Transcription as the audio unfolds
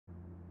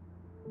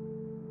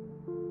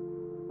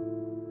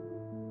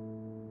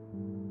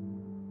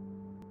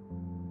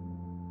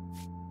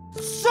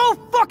so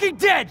fucking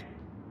dead!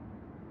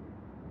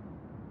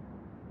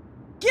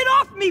 Get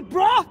off me,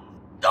 bro!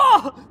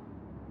 Oh!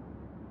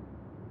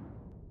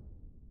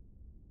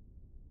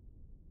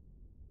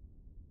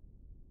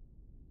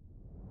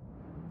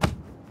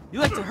 You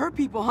like to hurt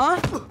people,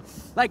 huh?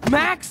 Like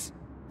Max?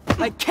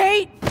 Like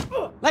Kate?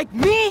 Like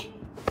me?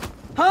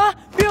 Huh?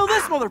 Feel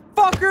this,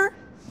 motherfucker!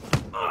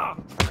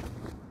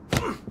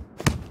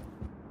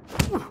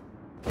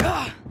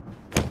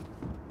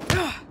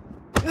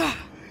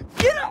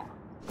 Get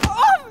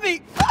off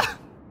me!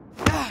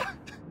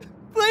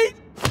 Please!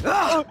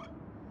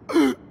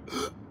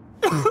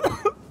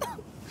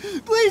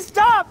 Please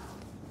stop!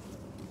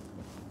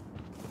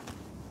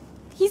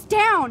 He's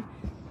down!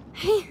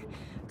 Hey,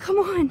 come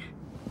on.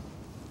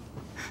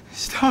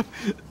 Stop.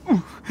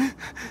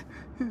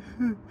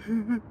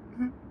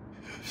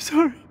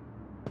 Sorry.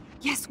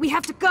 Yes, we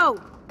have to go!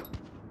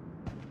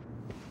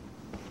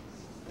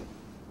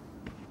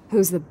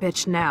 Who's the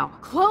bitch now?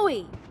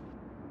 Chloe!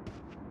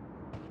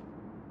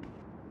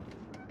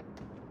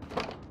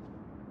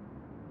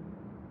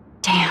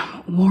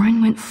 Damn,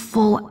 Warren went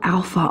full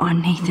alpha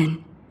on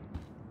Nathan.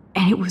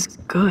 And it was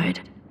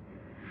good.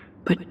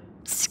 But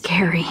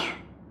scary.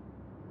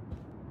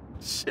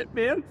 Shit,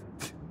 man.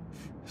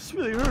 This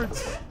really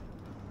hurts.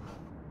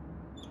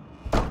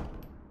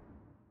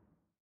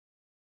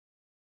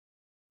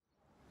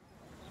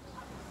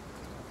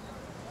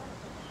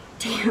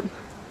 Damn,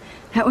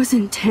 that was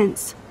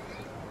intense.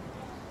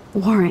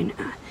 Warren,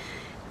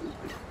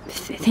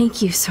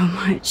 thank you so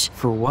much.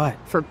 For what?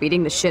 For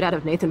beating the shit out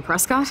of Nathan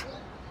Prescott?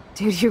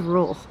 Dude, you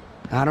rule.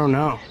 I don't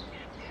know.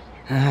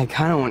 I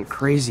kinda went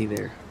crazy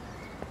there.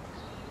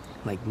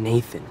 Like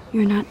Nathan.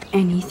 You're not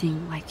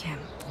anything like him.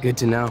 Good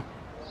to know.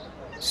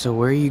 So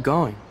where are you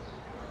going?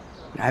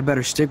 I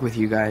better stick with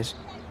you guys.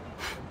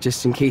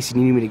 Just in case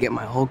you need me to get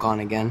my Hulk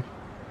on again.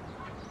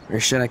 Or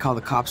should I call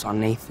the cops on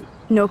Nathan?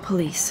 No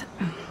police.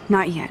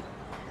 Not yet.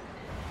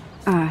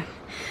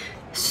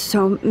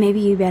 So maybe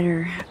you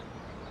better,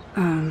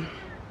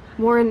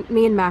 Warren,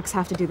 me and Max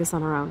have to do this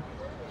on our own.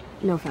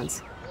 No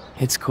offense.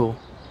 It's cool.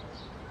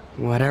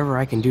 Whatever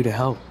I can do to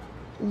help.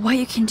 What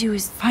you can do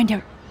is find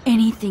out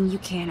anything you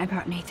can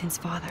about Nathan's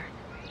father.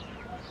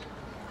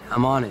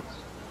 I'm on it.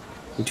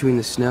 Between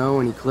the snow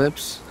and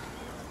eclipse,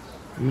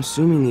 I'm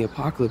assuming the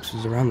apocalypse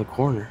is around the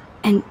corner.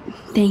 And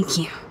thank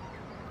you.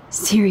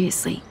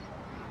 Seriously.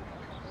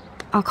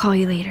 I'll call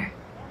you later.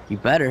 You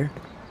better.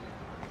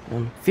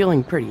 I'm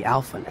feeling pretty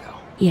alpha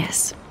now.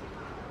 Yes,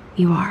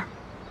 you are.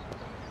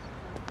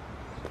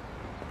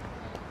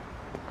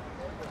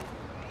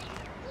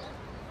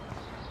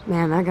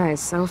 Man, that guy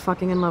is so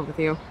fucking in love with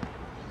you.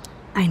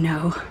 I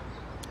know.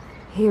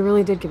 He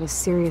really did give a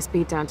serious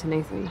beatdown to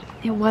Nathan.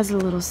 It was a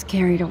little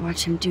scary to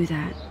watch him do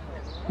that.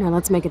 Now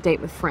let's make a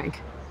date with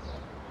Frank.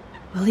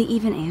 Will he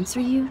even answer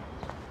you?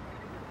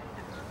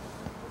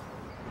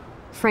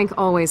 Frank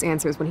always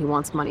answers when he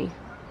wants money.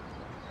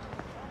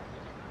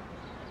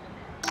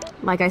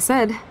 Like I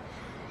said,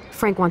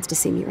 Frank wants to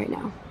see me right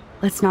now.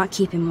 Let's not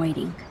keep him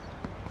waiting.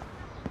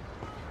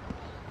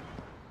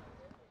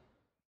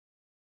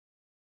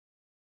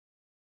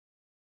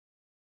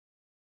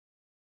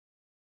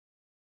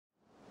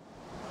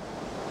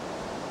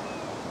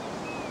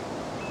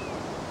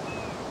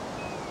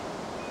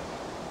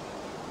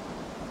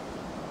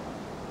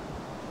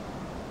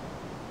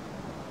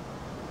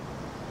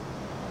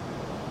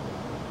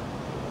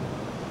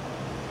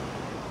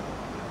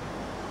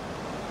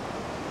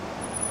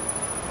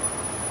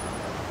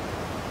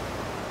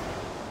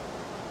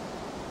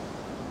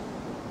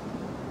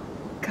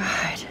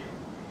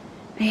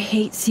 I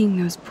hate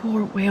seeing those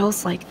poor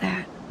whales like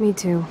that. Me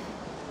too.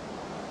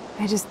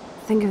 I just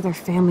think of their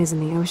families in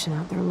the ocean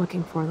out there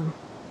looking for them.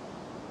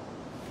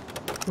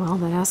 Well,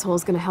 that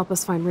asshole's gonna help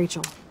us find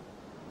Rachel.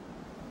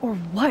 Or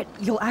what?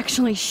 You'll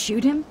actually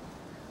shoot him?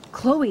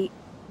 Chloe,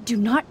 do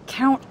not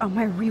count on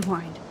my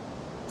rewind.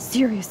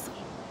 Seriously.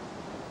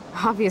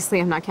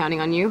 Obviously, I'm not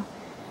counting on you.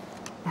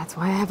 That's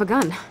why I have a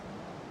gun.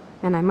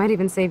 And I might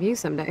even save you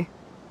someday.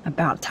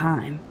 About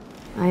time.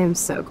 I am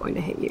so going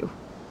to hit you.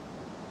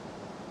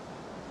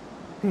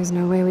 There's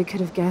no way we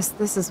could have guessed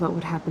this is what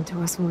would happen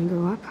to us when we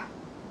grew up.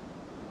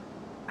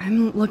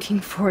 I'm looking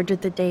forward to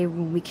the day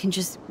when we can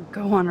just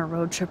go on a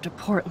road trip to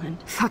Portland.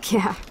 Fuck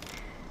yeah.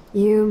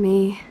 You,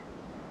 me,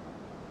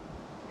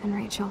 and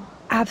Rachel.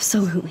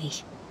 Absolutely.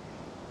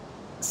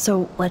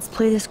 So let's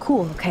play this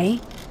cool, okay?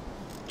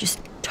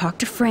 Just talk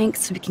to Frank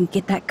so we can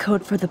get that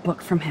code for the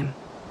book from him.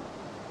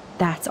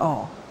 That's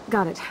all.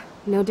 Got it.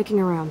 No dicking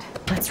around.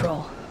 Let's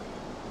roll.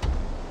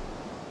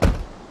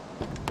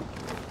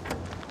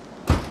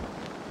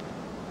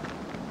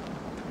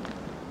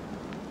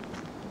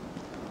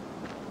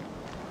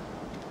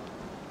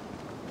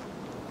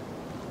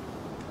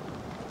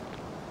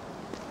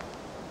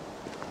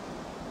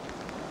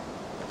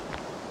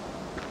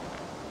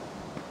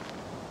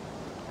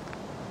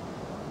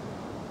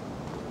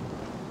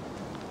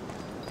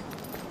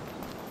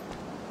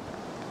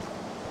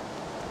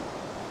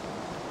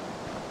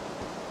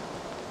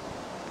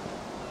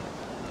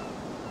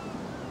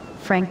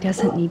 Frank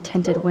doesn't need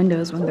tinted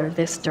windows when they're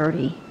this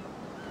dirty.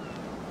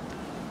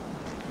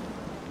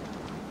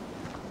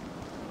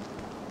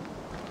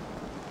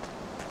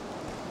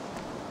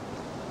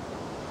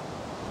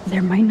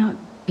 There might not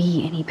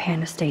be any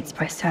Pan Estates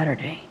by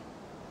Saturday.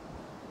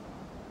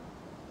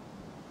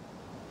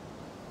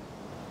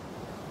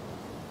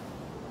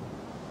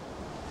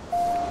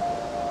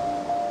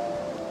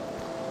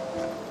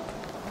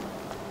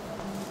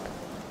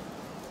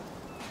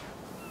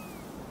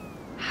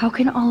 How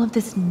can all of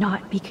this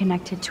not be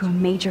connected to a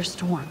major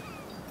storm?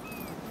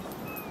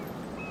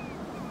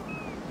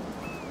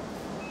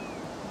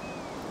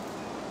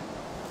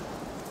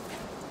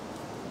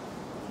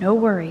 No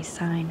worries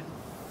sign.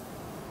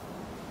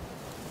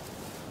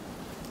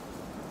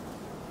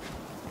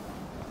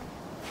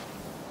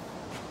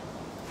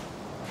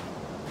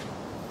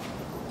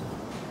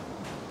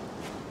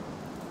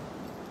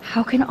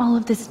 How can all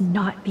of this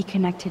not be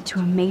connected to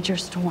a major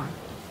storm?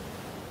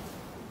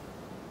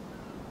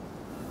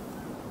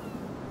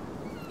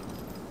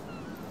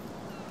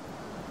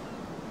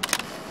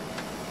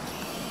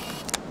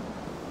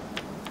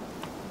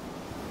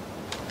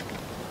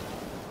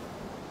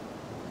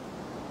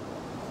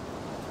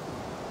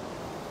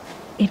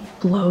 It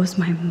blows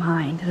my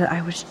mind that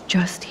I was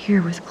just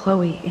here with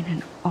Chloe in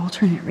an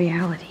alternate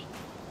reality.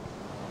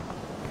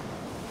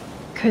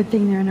 Good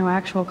thing there are no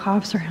actual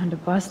cops around to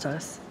bust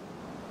us.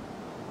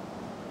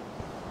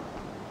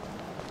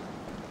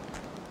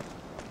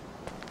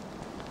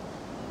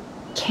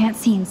 Can't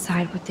see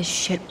inside with this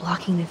shit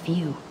blocking the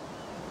view.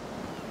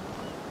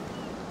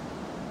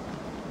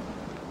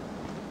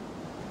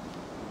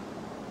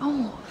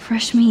 Oh,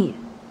 fresh meat.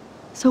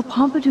 So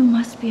Pompidou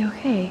must be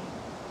okay.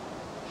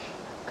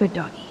 Good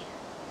doggy.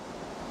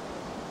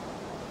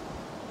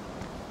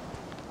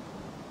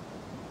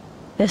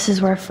 This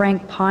is where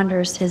Frank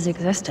ponders his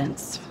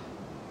existence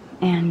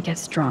and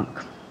gets drunk.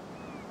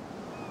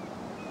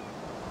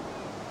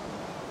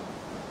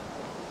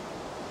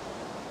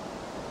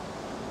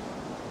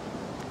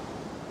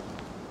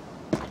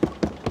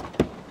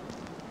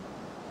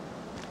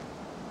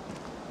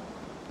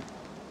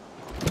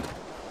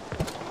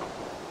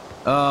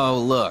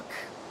 Oh, look.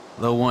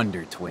 The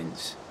Wonder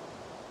Twins.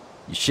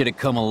 You should have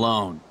come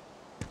alone.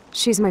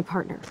 She's my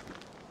partner.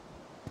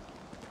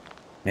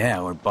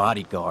 Yeah, or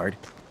bodyguard.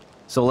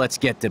 So let's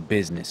get to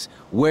business.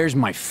 Where's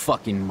my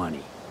fucking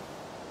money?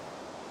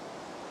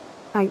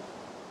 I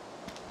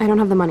don't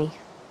have the money.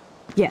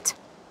 Yet.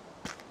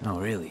 Oh,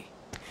 really?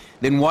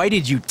 Then why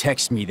did you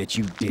text me that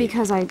you did?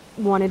 Because I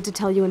wanted to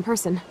tell you in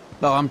person.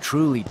 Oh, I'm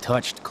truly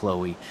touched,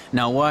 Chloe.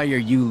 Now why are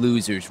you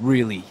losers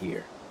really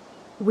here?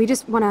 We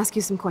just want to ask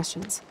you some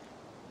questions.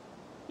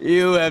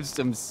 You have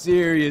some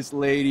serious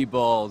lady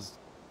balls.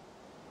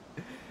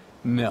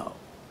 No.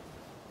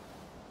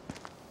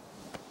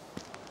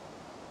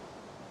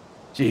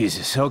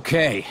 Jesus,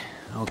 okay.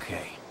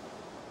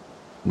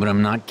 But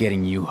I'm not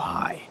getting you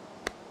high.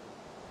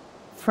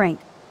 Frank,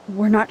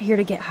 we're not here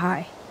to get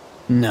high.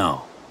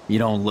 No, you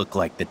don't look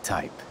like the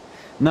type.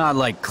 Not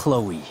like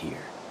Chloe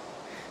here.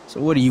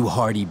 So what do you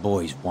hardy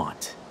boys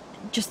want?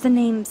 Just the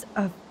names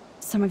of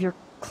some of your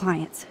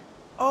clients.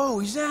 Oh,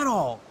 is that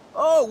all?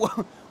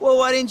 Oh, well,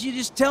 why didn't you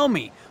just tell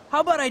me?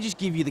 How about I just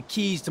give you the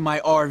keys to my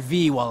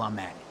RV while I'm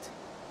at it?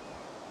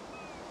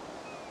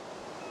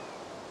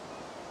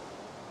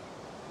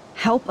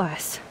 Help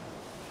us.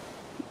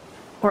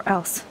 Or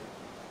else.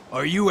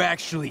 Are you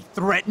actually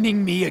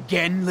threatening me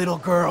again, little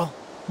girl?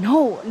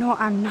 No,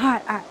 I'm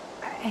not. Oh,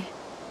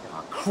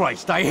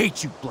 Christ, I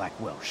hate you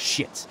Blackwell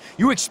shits.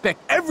 You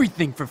expect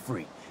everything for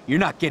free. You're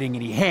not getting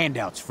any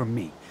handouts from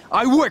me.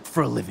 I work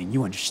for a living,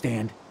 you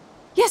understand?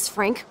 Yes,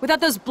 Frank. Without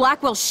those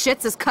Blackwell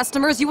shits as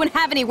customers, you wouldn't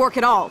have any work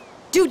at all.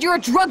 Dude, you're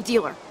a drug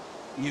dealer.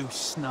 You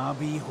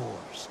snobby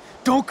whores.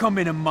 Don't come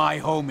into my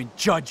home and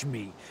judge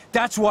me.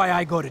 That's why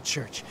I go to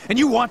church. And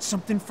you want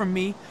something from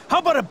me? How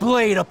about a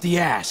blade up the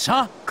ass,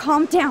 huh?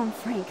 Calm down,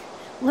 Frank.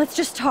 Let's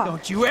just talk.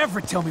 Don't you ever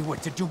tell me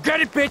what to do.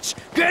 Get it, bitch?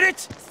 Get it?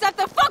 Step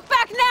the fuck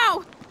back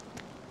now!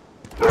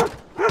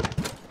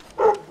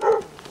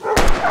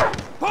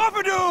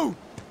 Pompidou!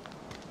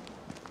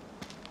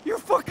 You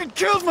fucking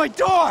killed my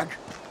dog!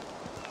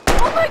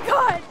 Oh my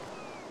god!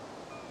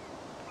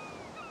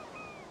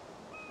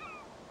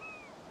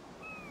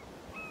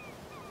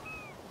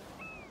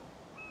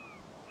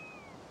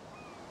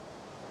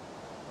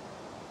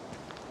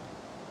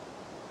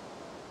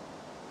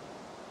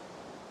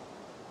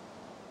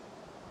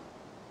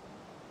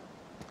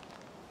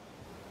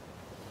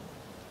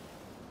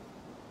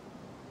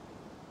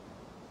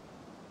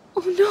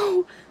 Oh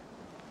no!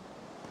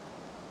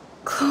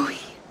 Chloe.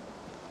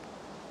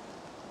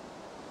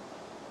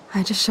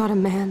 I just shot a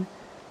man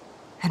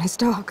and his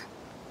dog.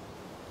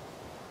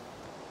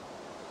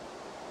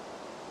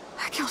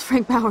 I killed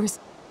Frank Bowers.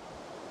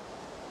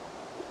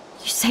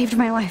 You saved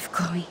my life,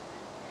 Chloe.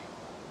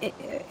 It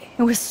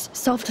was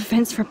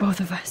self-defense for both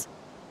of us.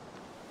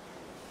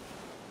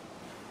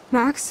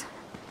 Max?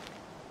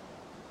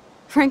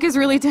 Frank is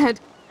really dead.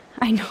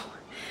 I know,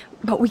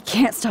 but we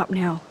can't stop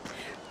now.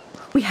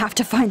 We have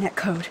to find that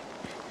code.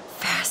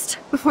 Fast.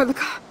 Before the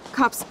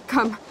Cops,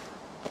 come.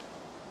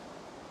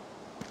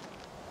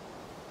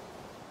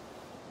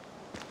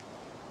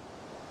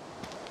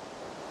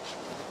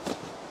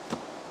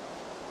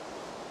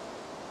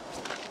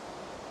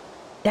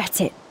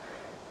 That's it.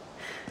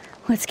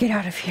 Let's get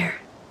out of here.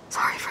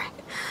 Sorry, Frank.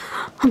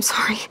 I'm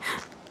sorry.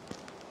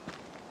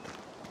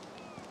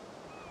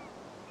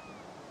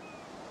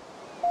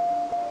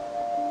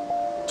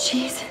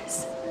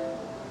 Jesus.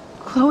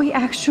 Chloe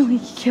actually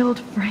killed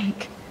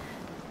Frank.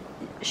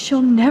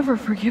 She'll never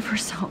forgive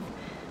herself.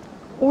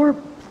 Or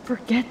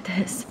forget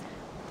this.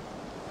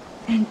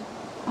 And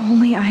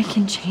only I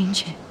can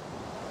change it.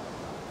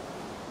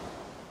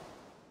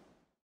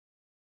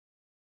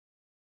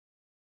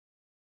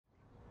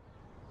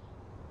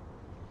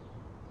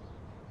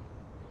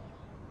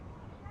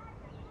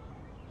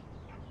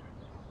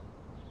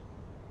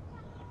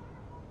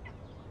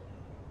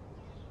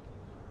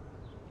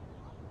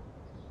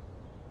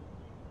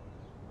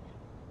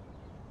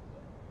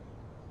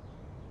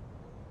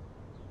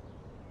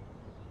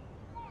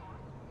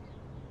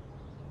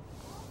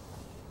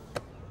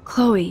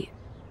 Chloe,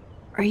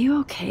 are you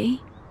okay?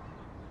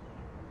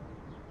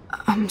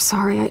 I'm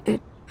sorry,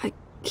 I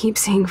keep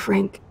seeing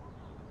Frank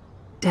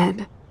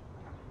dead.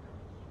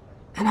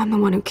 And I'm the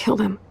one who killed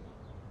him.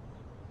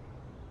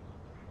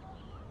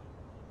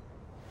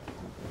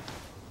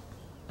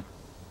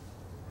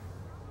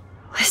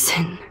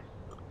 Listen,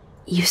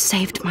 you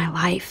saved my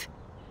life.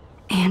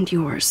 And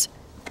yours.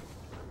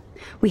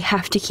 We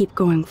have to keep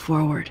going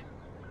forward.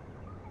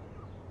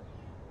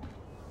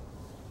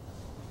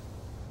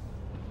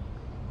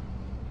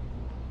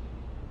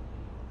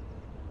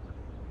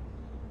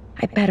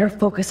 I better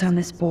focus on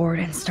this board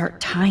and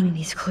start tying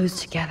these clues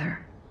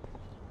together.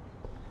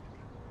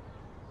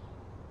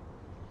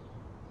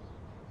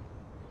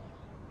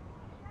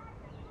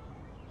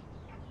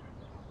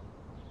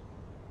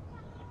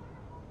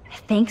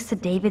 Thanks to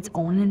David's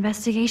own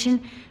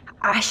investigation,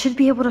 I should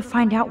be able to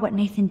find out what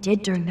Nathan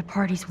did during the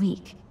party's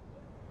week.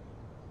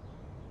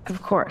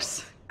 Of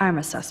course, I'm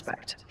a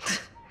suspect.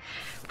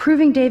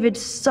 Proving David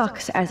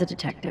sucks as a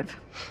detective.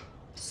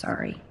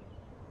 Sorry.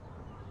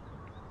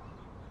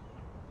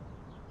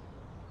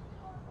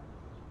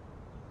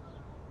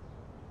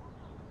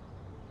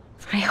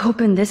 I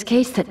hope in this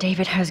case that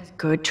David has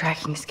good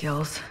tracking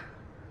skills.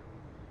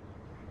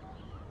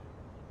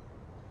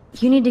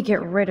 You need to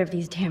get rid of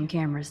these damn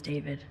cameras,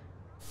 David.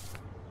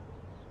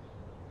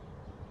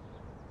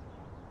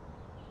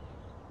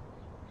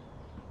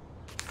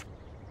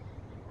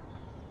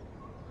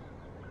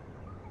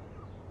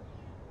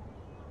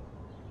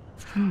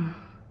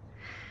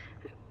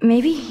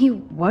 Maybe he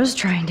was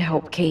trying to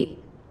help Kate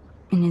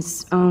in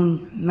his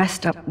own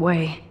messed up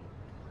way.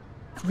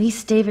 At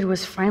least David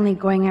was finally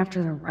going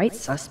after the right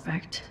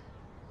suspect.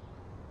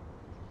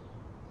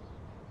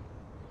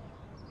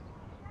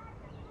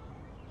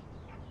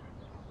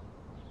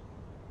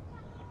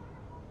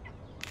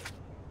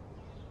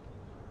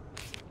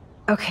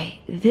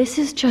 Okay, this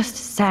is just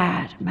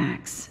sad,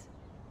 Max.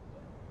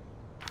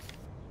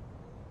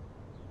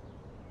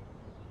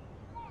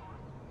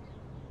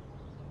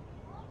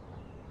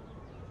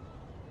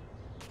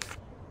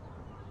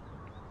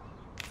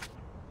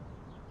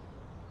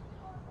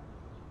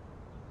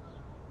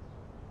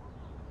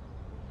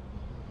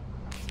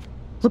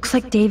 Looks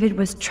like David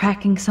was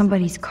tracking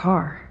somebody's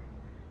car.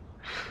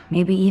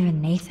 Maybe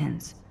even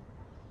Nathan's.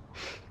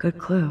 Good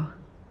clue.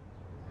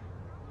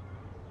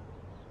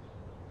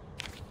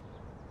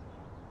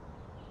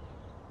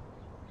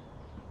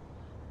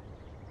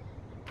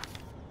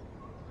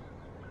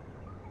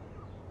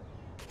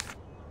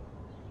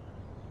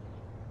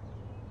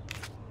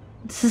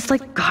 This is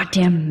like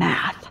goddamn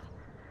math.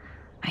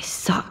 I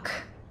suck.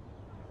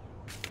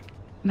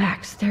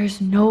 Max,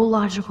 there's no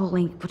logical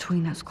link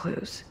between those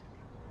clues.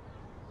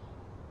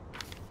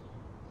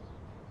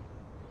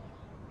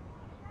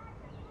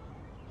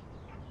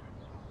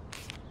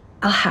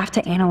 I'll have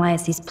to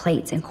analyze these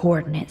plates and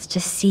coordinates to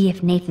see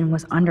if Nathan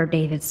was under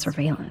David's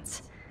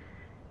surveillance.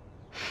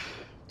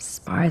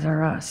 Spies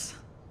are us.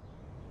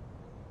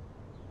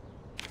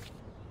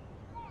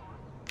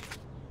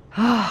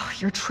 Oh,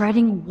 you're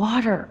treading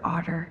water,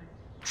 Otter.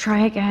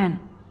 Try again.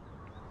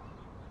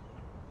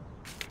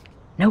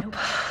 Nope.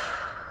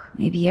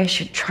 Maybe I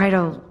should try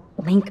to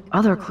link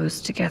other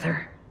clues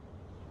together.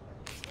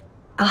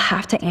 I'll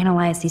have to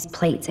analyze these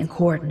plates and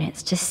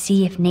coordinates to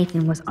see if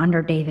Nathan was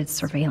under David's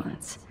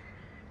surveillance.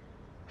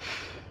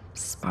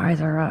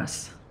 Spies are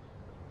us.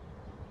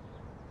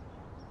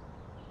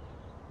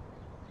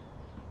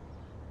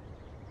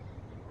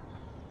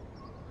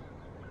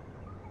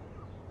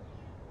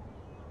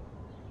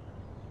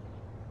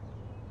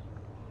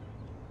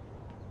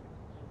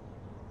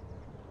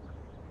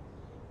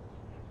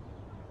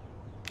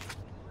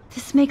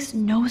 This makes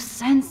no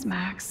sense,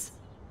 Max.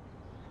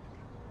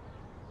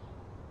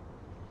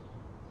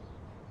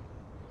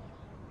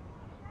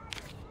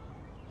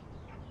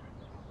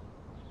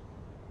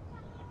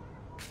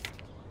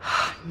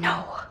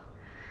 No.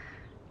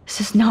 This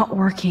is not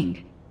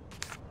working.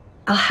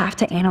 I'll have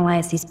to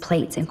analyze these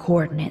plates and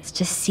coordinates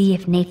to see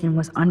if Nathan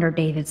was under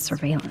David's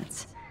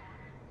surveillance.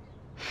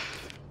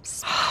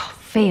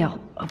 fail,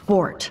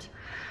 abort.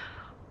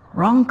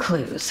 Wrong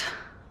clues.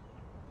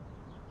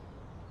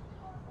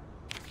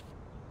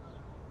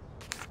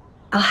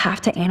 I'll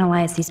have to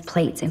analyze these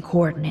plates and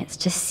coordinates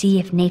to see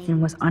if Nathan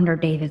was under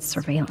David's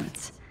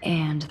surveillance.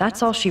 And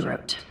that's all she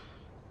wrote.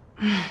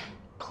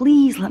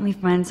 Please let me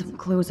find some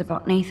clues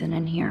about Nathan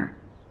in here.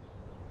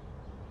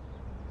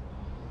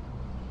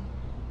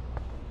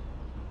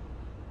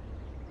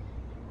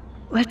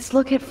 Let's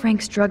look at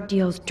Frank's drug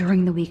deals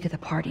during the week of the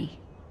party.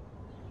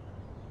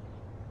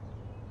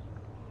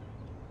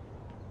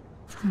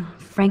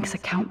 Frank's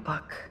account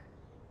book.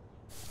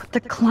 But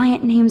the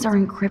client names are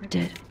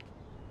encrypted.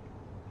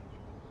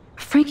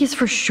 Frank is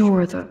for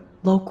sure the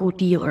local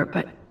dealer,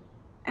 but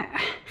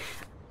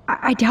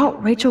I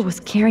doubt Rachel was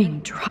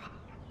carrying drugs.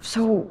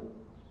 So,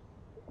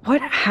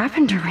 what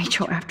happened to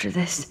Rachel after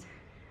this?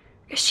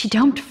 She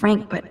dumped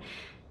Frank, but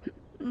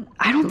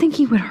I don't think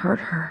he would hurt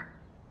her.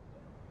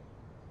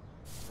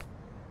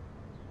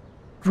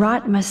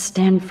 Rot must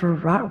stand for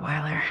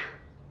Rottweiler.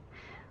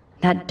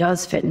 That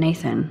does fit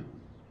Nathan.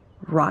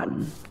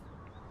 Rotten.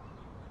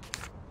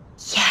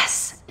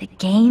 Yes, the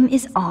game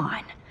is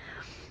on.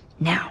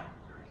 Now,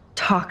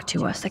 talk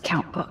to us,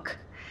 account book.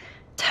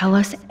 Tell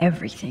us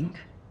everything.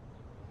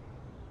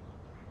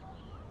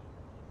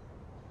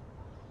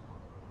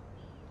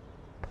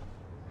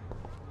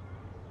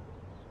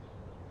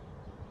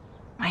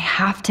 I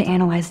have to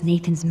analyze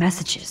Nathan's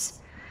messages.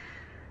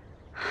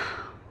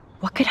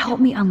 What could help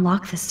me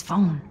unlock this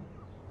phone?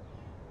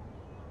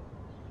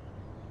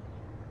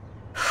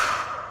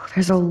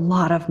 There's a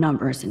lot of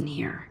numbers in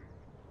here.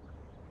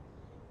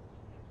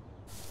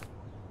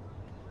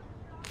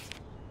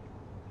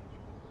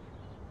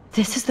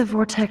 This is the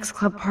Vortex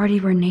Club party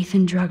where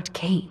Nathan drugged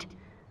Kate.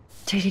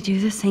 Did he do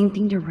the same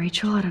thing to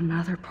Rachel at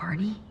another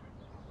party?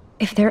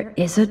 If there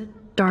is a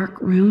dark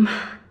room,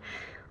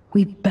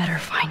 we better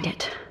find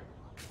it.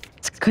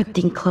 It's a good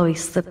thing Chloe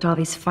slipped all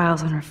these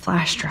files on her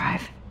flash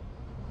drive.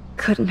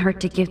 Couldn't hurt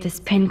to give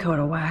this pin code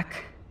a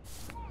whack.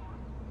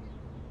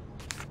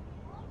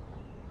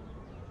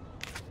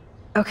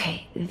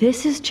 Okay,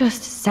 this is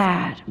just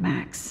sad,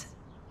 Max.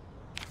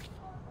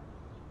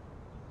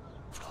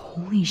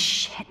 Holy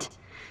shit.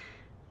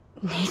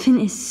 Nathan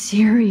is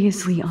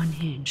seriously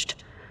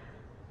unhinged.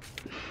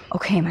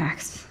 Okay,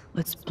 Max,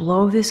 let's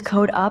blow this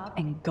code up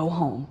and go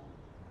home.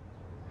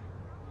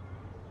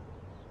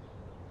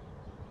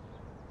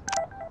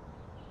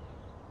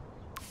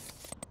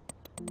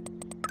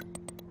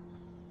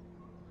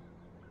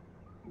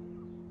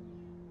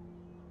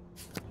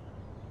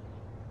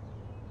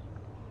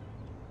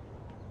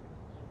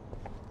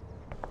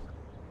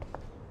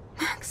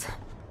 Max,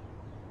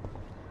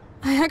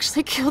 I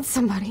actually killed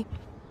somebody.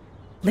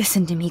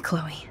 Listen to me,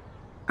 Chloe.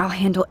 I'll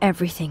handle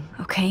everything,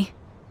 okay?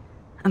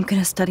 I'm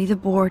gonna study the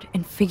board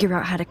and figure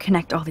out how to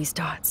connect all these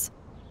dots.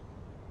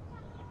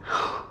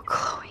 Oh,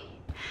 Chloe.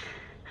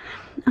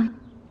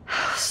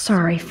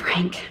 Sorry,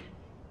 Frank.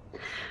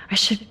 I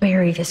should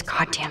bury this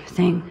goddamn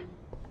thing.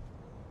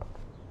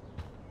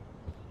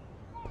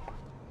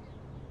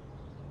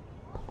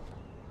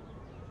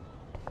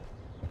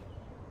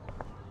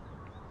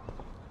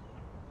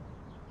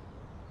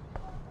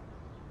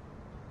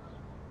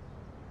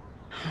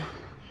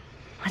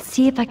 Let's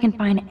see if I can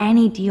find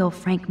any deal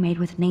Frank made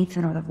with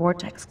Nathan or the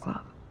Vortex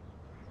Club.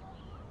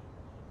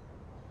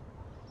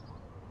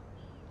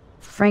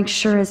 Frank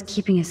sure is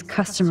keeping his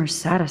customers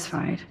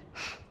satisfied.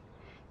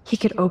 He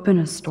could open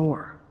a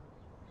store.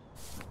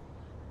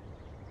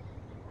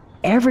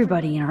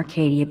 Everybody in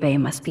Arcadia Bay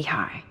must be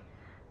high.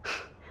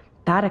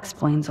 That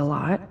explains a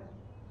lot.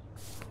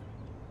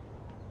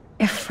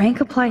 If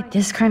Frank applied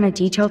this kind of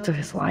detail to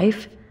his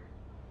life,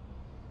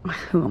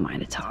 who am I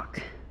to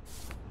talk?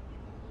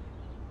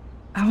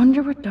 I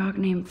wonder what dog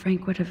name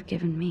Frank would have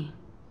given me.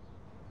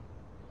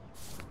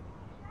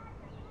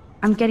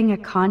 I'm getting a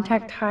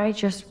contact high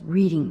just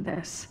reading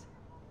this.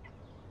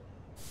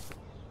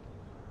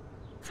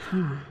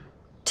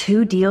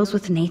 2 deals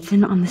with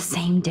Nathan on the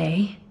same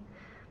day?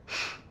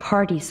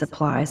 Party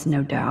supplies,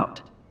 no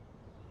doubt.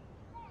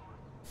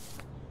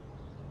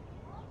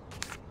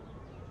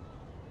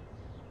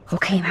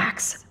 Okay,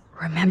 Max,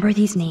 remember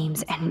these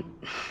names and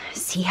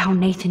see how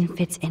Nathan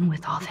fits in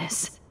with all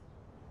this.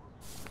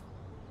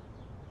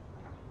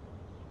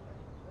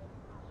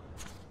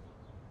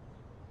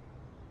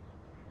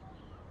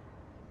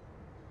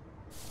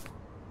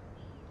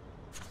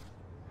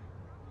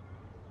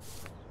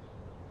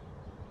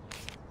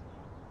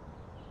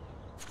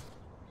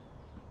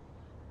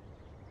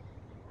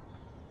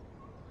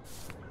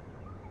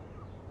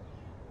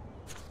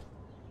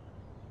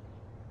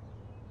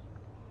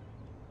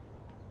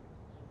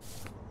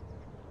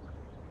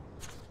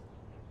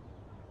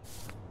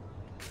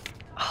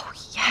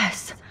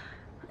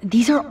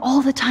 These are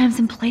all the times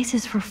and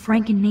places for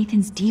Frank and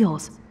Nathan's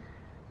deals.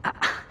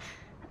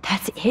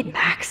 That's it,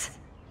 Max.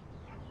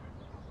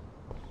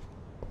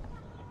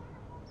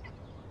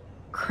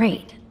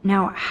 Great.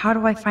 Now, how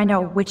do I find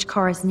out which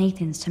car is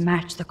Nathan's to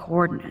match the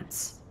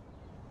coordinates?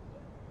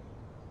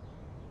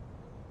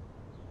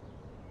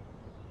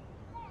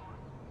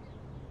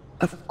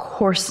 Of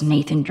course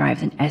Nathan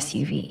drives an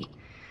SUV.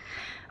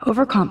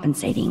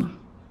 Overcompensating,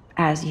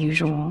 as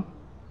usual.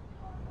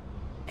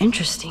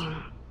 Interesting.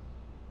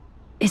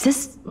 Is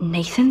this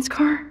Nathan's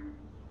car?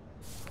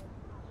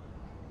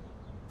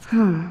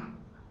 Who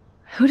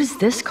does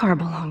this car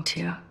belong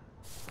to?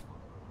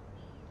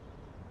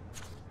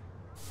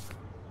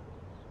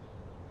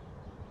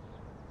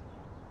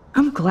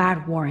 I'm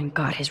glad Warren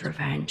got his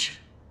revenge.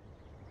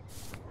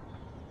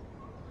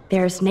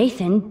 There's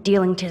Nathan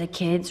dealing to the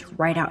kids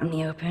right out in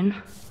the open.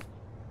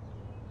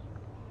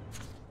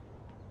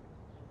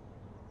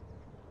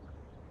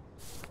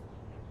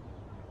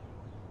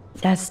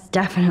 That's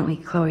definitely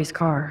Chloe's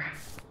car.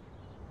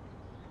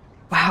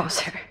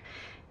 Wowzer,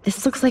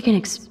 this looks like an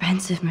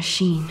expensive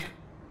machine.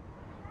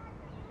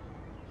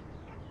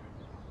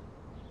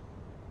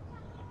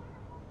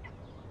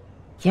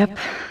 Yep,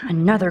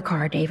 another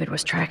car David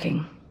was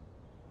tracking.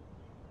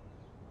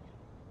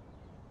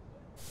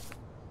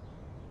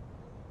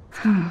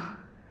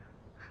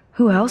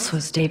 Who else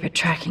was David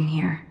tracking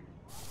here?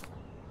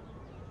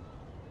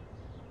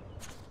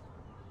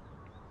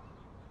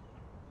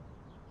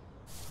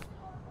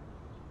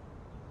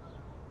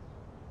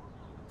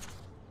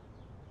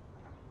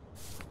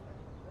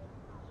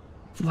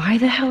 Why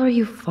the hell are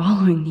you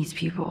following these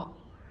people?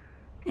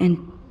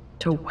 And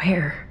to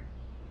where?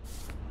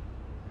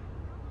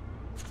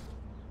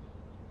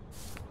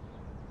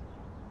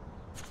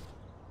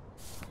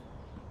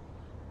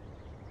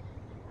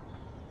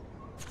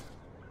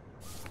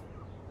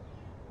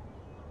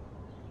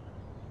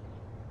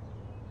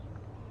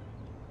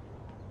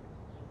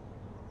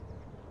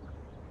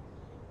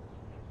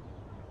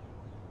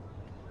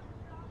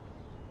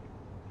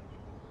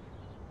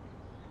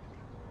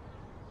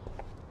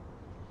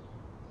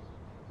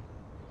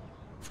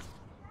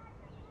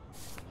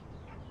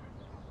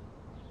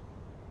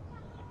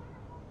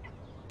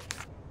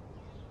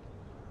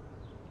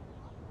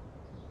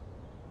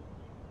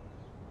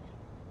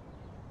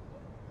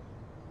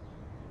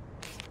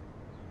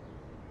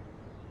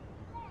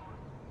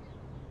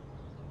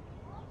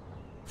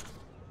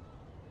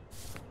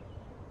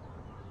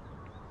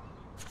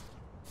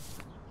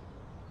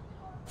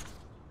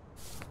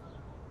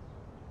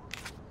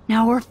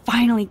 Now we're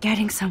finally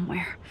getting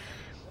somewhere.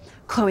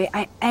 Chloe,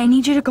 I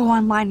need you to go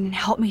online and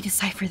help me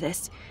decipher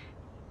this.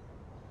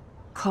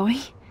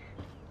 Chloe?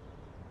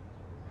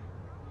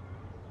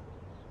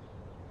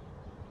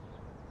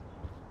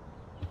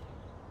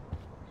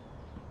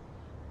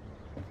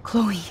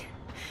 Chloe.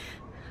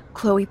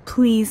 Chloe,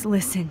 please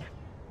listen.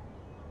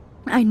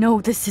 I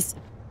know this is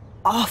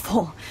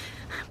awful,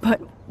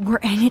 but we're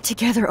in it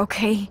together,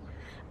 okay?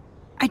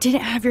 I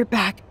didn't have your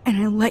back and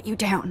I let you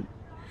down.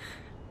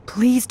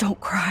 Please don't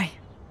cry.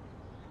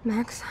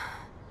 Max,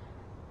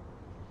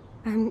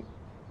 I'm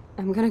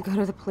gonna go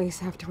to the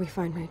police after we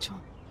find Rachel.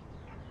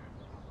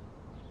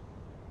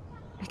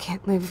 I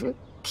can't live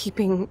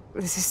keeping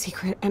this a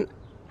secret, and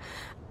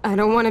I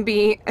don't want to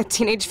be a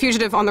teenage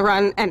fugitive on the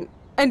run, and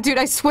dude,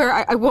 I swear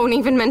I won't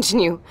even mention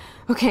you,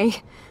 okay?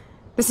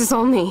 This is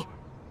all me.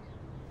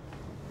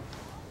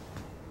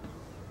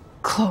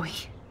 Chloe,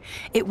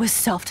 it was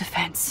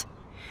self-defense.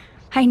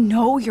 I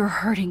know you're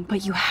hurting,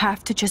 but you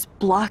have to just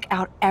block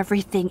out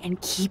everything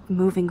and keep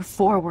moving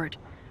forward.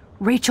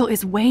 Rachel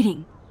is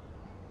waiting.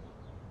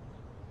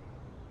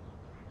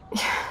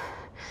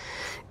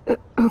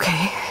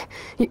 Okay,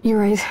 you're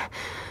right.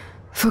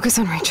 Focus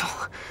on Rachel.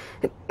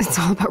 It's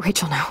all about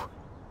Rachel now.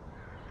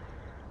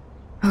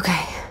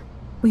 Okay.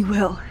 We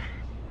will.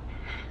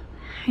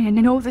 And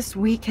I know this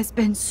week has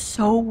been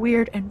so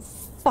weird and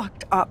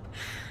fucked up,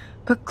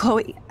 but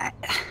Chloe,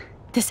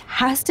 this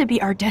has to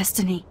be our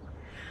destiny.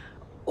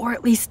 Or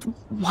at least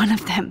one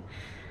of them.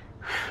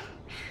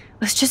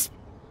 Let's just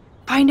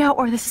find out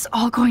where this is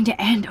all going to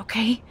end,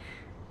 okay?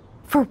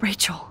 For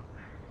Rachel.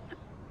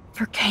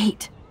 For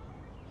Kate.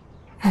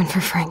 And for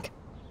Frank.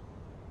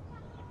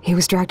 He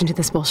was dragged into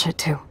this bullshit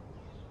too.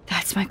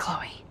 That's my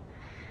Chloe.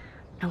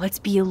 Now let's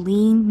be a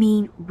lean,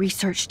 mean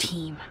research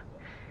team.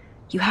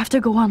 You have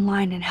to go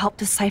online and help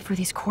decipher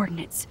these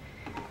coordinates.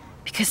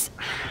 Because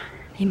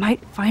they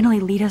might finally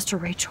lead us to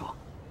Rachel.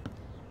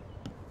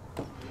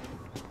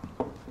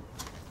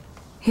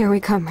 Here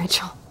we come,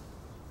 Rachel.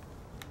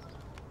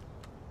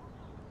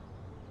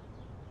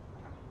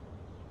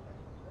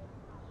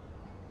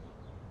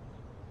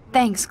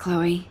 Thanks,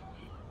 Chloe.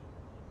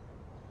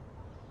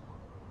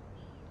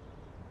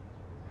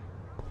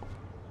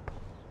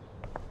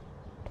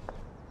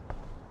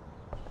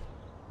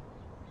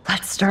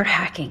 Let's start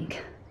hacking.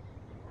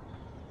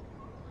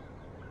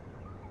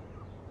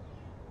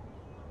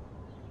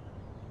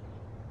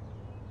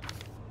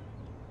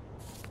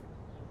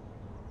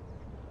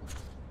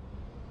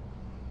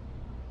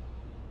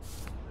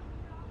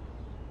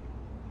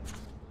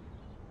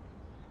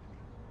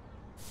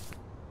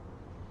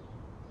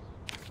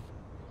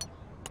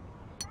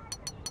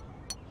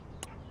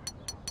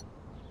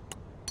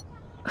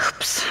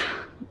 Oops,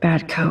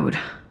 bad code.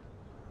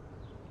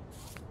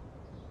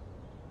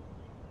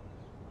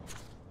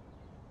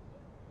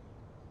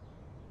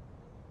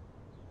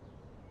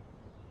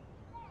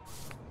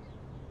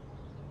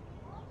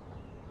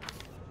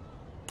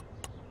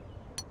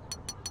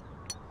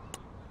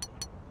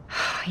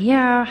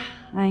 Yeah,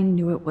 I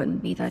knew it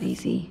wouldn't be that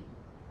easy.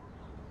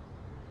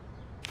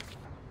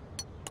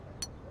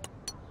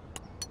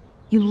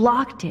 You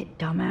locked it,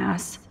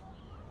 dumbass.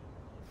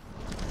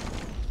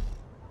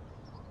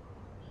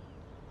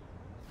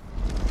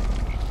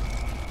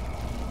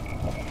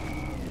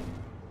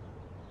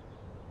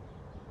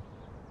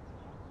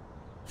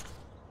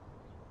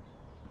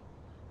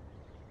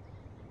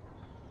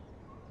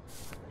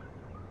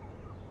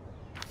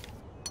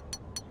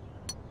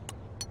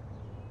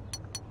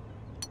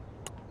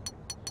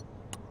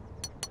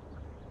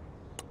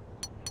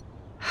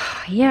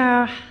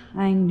 Yeah,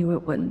 I knew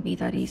it wouldn't be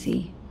that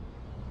easy.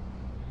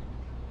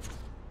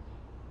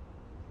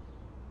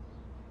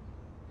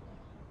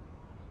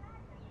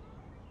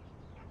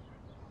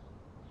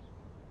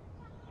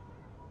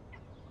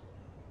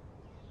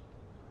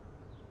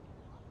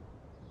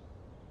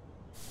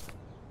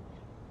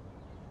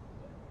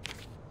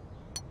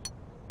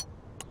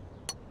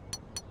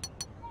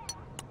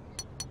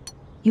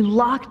 You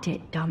locked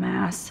it,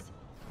 dumbass.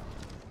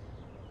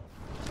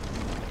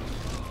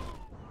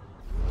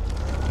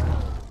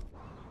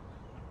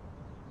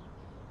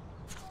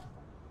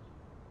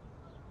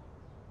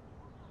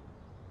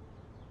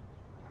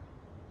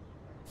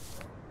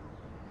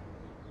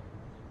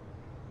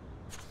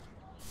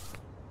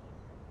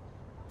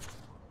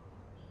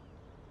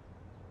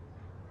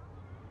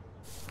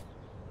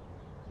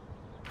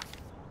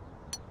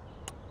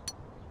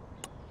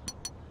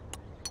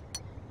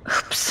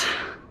 Oops.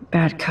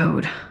 Bad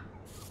code.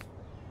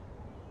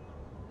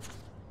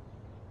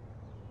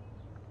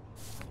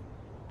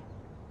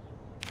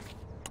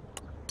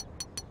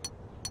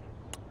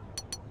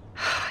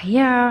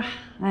 Yeah,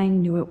 I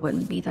knew it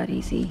wouldn't be that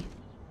easy.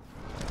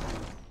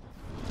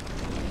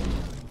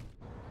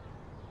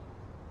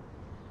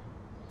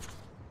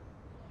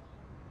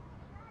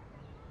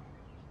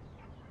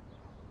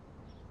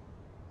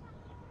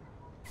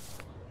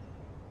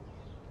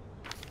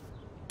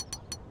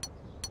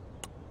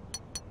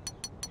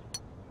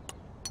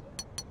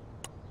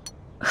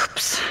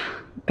 Oops.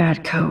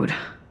 Bad code.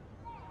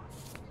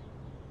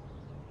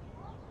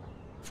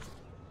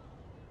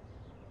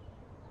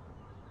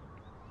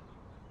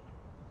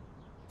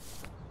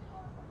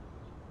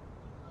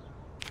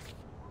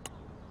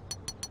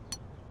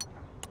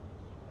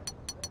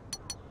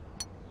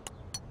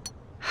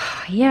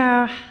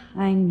 Yeah,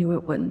 I knew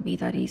it wouldn't be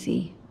that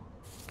easy.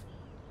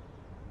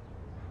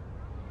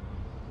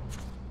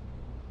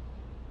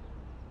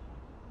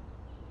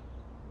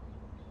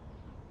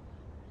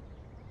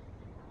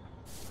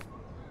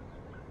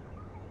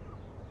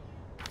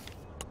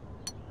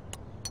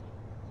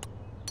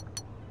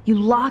 You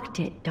locked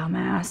it,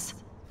 dumbass.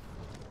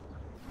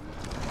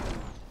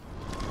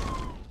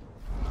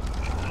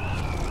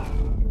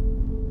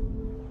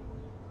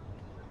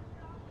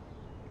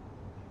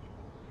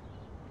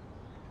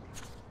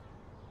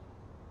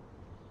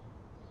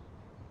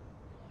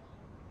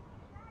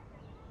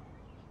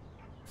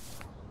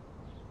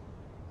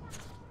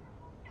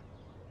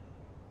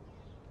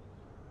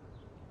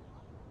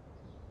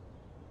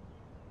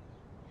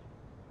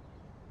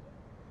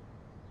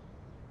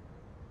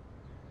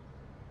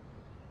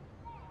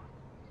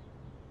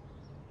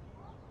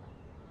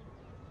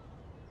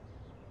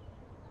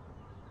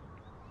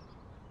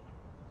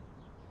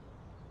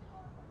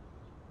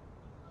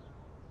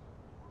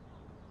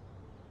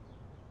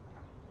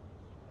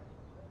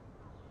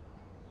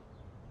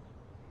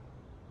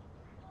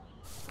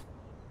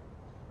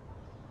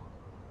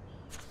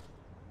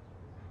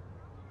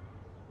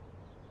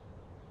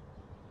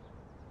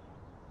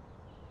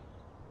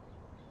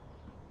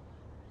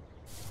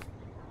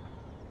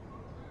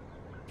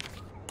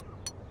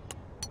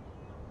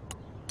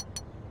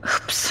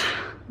 Oops.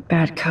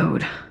 Bad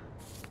code.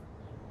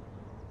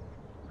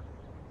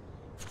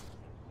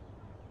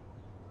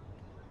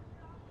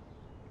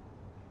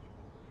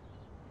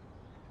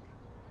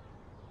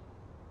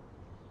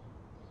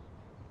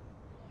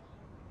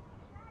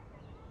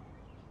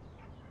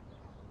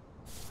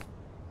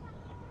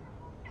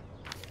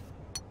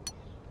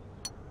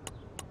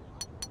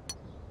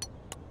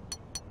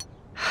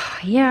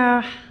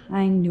 Yeah,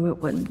 I knew it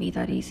wouldn't be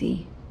that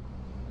easy.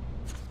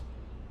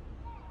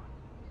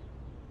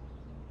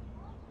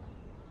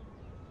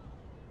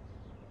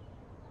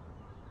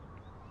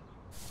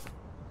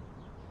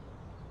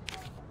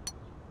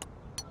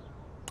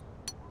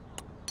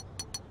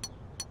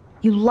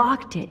 You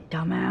locked it,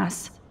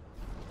 dumbass.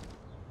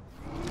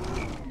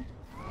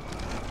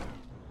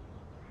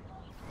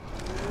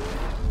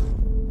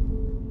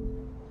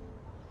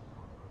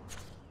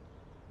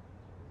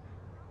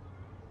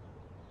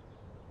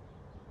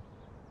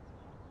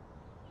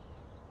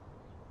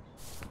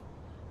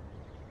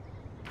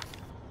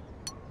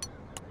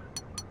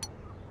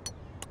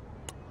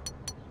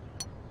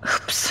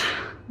 Oops.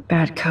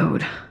 Bad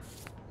code.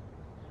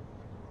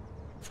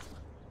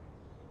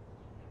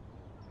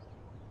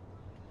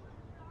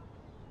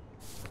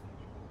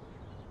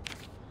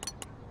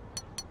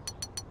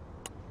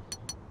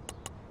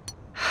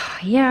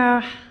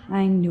 Yeah,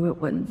 I knew it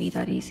wouldn't be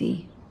that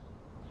easy.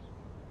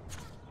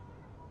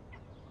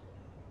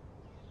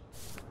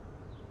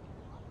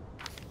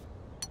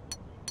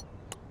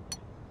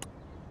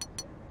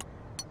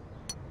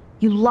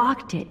 You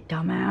locked it,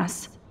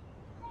 dumbass.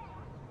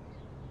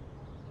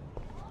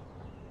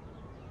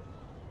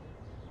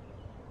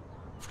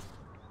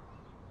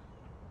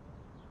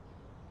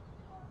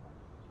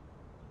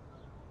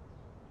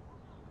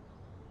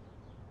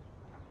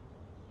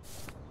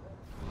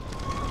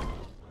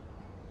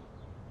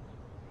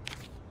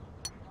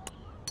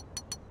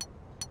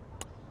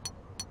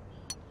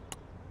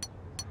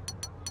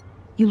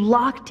 You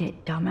locked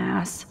it,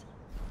 dumbass.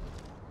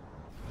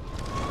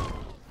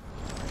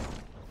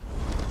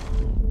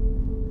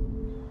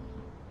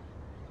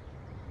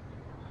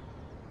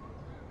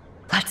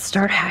 Let's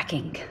start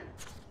hacking.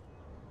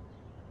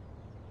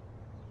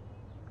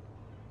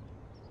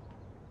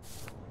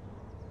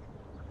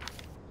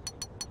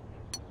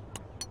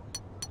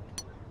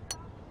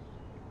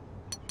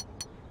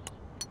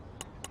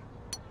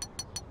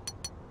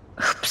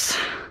 Oops,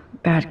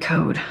 bad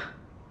code.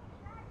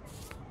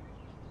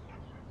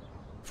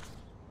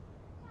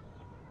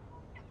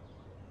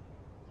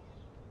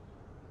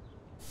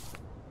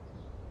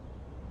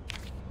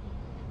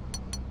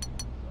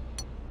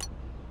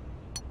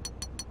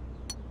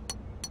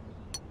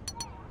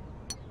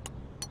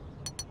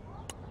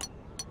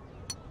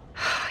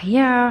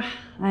 Yeah,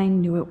 I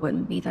knew it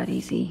wouldn't be that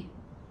easy.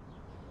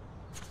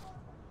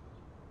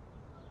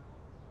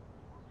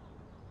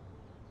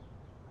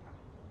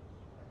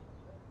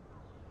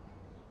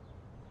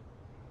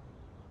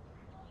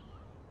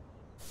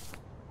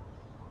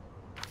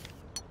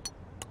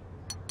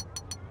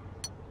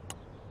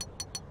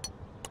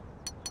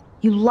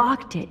 You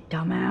locked it,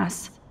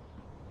 dumbass.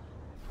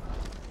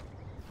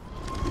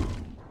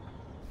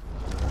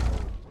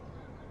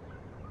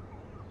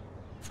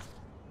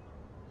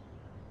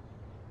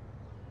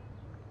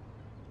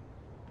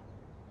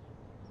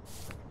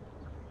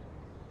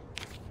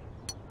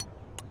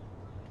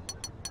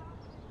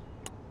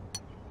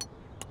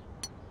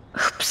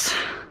 Oops,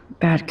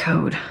 bad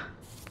code.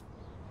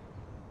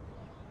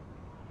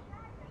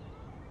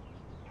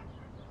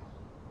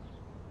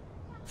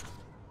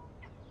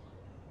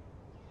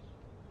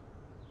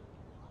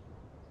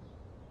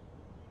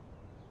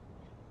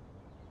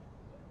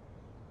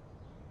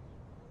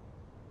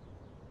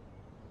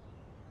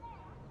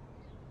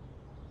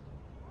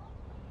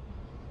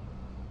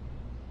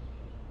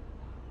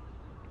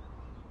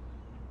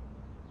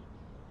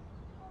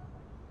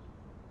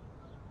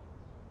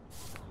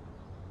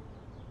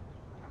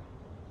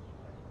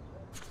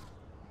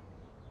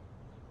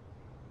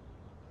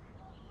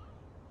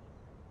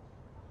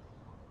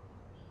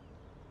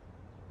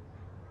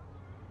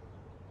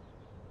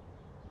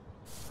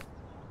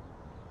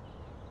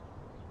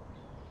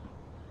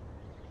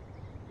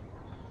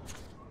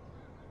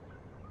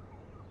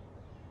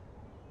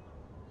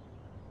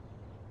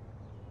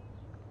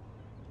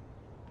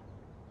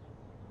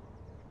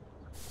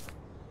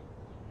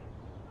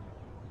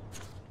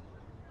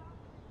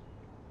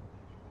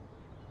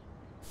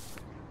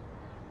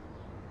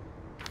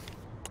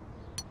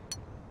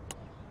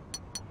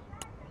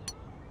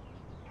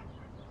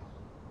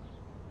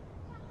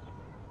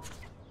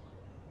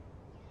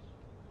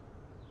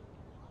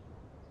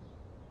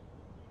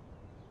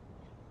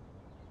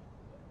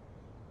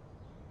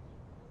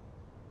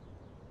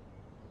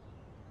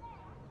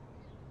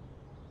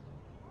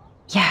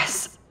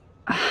 Yes.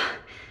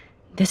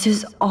 This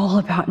is all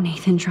about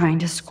Nathan trying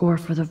to score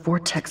for the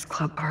Vortex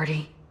Club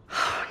party.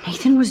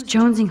 Nathan was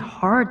jonesing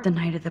hard the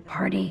night of the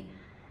party.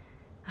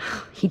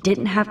 He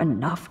didn't have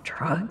enough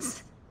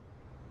drugs.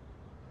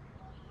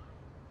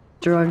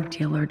 Drug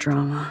dealer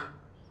drama.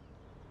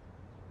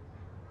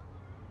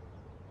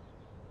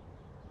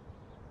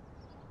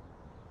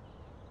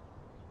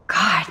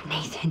 God,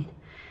 Nathan.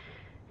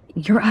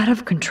 You're out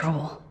of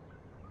control.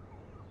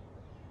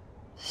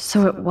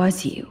 So it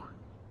was you.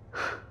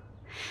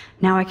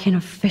 Now I can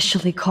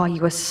officially call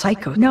you a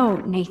psycho. No,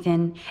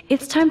 Nathan,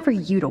 it's time for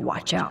you to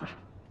watch out.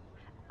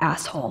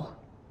 Asshole.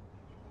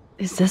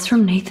 Is this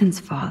from Nathan's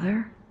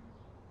father?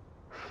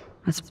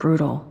 That's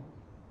brutal.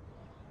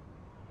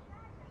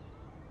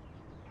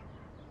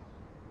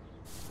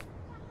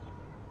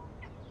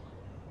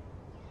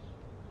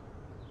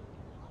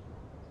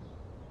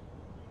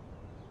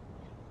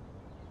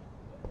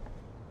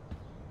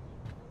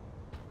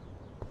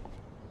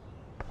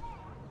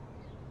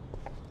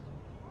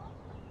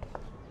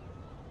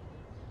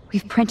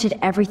 We've printed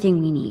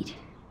everything we need.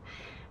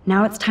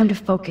 Now it's time to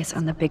focus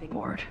on the big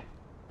board.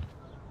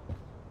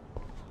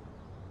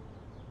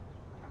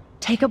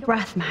 Take a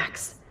breath,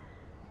 Max.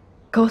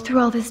 Go through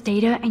all this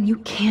data and you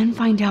can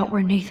find out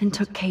where Nathan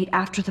took Kate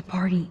after the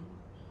party.